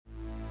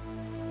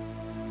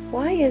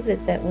Why is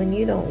it that when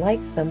you don't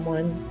like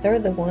someone, they're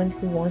the one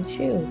who wants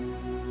you,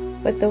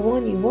 but the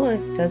one you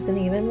want doesn't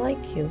even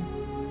like you?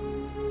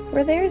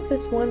 For there's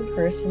this one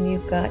person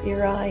you've got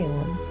your eye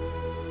on.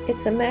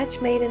 It's a match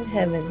made in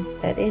heaven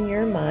that in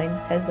your mind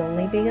has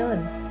only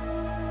begun.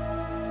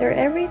 They're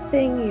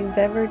everything you've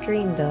ever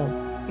dreamed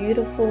of,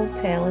 beautiful,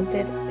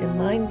 talented, and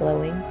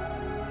mind-blowing.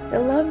 The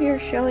love you're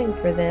showing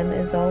for them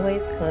is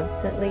always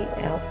constantly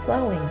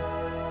outflowing.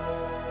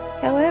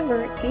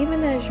 However,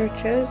 even as your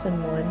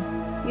chosen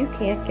one, you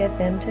can't get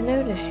them to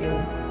notice you.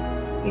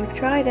 You've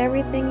tried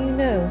everything you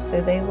know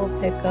so they will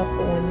pick up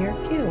on your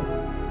cue.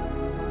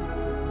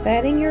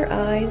 Batting your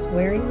eyes,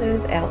 wearing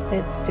those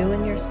outfits,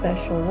 doing your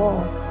special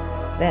walk,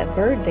 that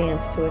bird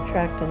dance to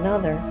attract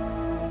another.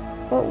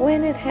 But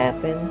when it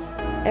happens,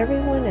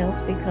 everyone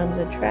else becomes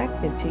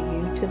attracted to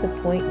you to the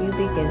point you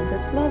begin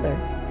to smother.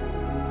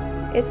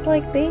 It's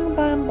like being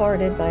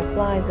bombarded by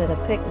flies at a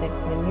picnic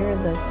when you're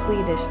the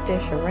sweetest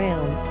dish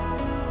around.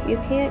 You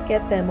can't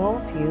get them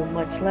off you,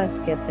 much less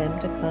get them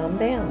to calm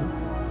down.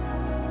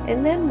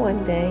 And then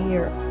one day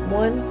your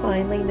one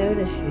finally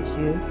notices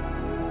you.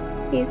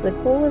 He's the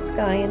coolest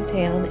guy in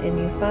town and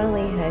you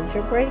finally had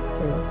your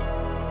breakthrough.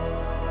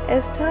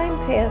 As time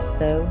passed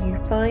though,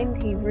 you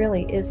find he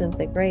really isn't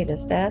the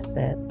greatest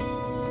asset.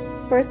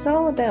 For it's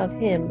all about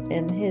him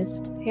and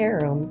his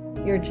harem,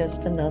 you're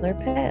just another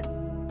pet.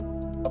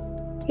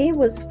 He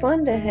was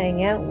fun to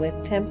hang out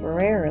with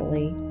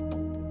temporarily,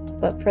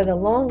 but for the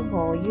long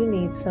haul you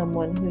need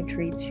someone who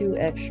treats you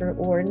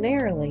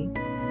extraordinarily.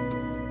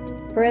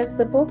 For as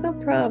the book of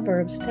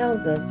Proverbs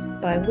tells us,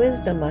 by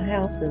wisdom a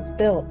house is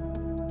built,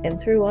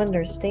 and through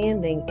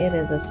understanding it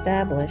is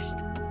established.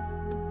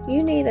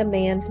 You need a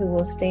man who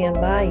will stand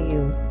by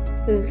you,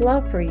 whose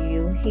love for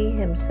you he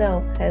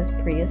himself has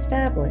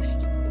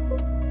pre-established.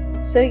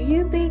 So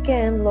you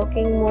began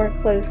looking more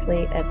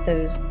closely at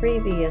those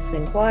previous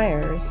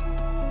inquirers.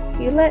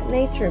 You let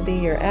nature be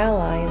your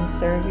ally and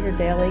serve your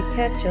daily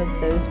catch of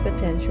those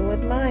potential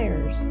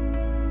admirers.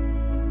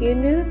 You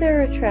knew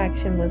their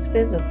attraction was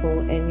physical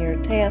and your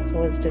task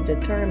was to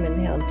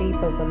determine how deep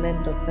of a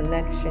mental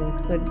connection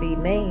could be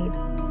made.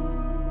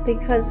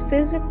 Because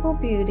physical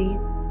beauty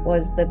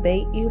was the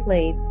bait you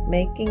laid,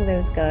 making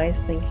those guys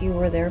think you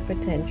were their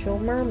potential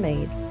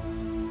mermaid.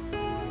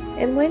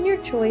 And when your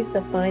choice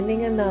of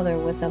finding another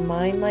with a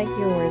mind like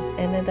yours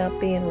ended up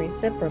being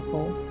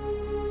reciprocal,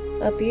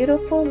 a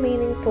beautiful,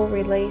 meaningful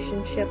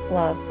relationship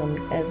blossomed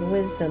as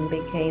wisdom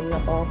became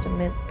the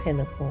ultimate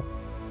pinnacle.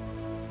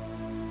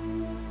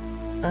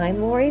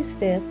 I'm Lori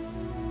Stiff,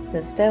 the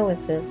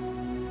Stoicess,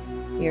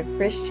 your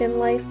Christian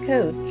life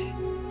coach,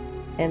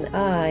 and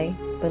I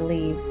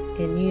believe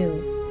in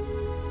you.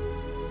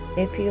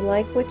 If you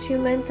like what you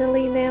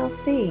mentally now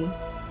see,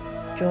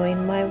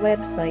 join my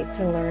website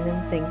to learn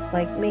and think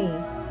like me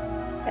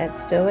at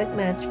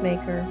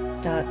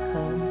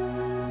stoicmatchmaker.com.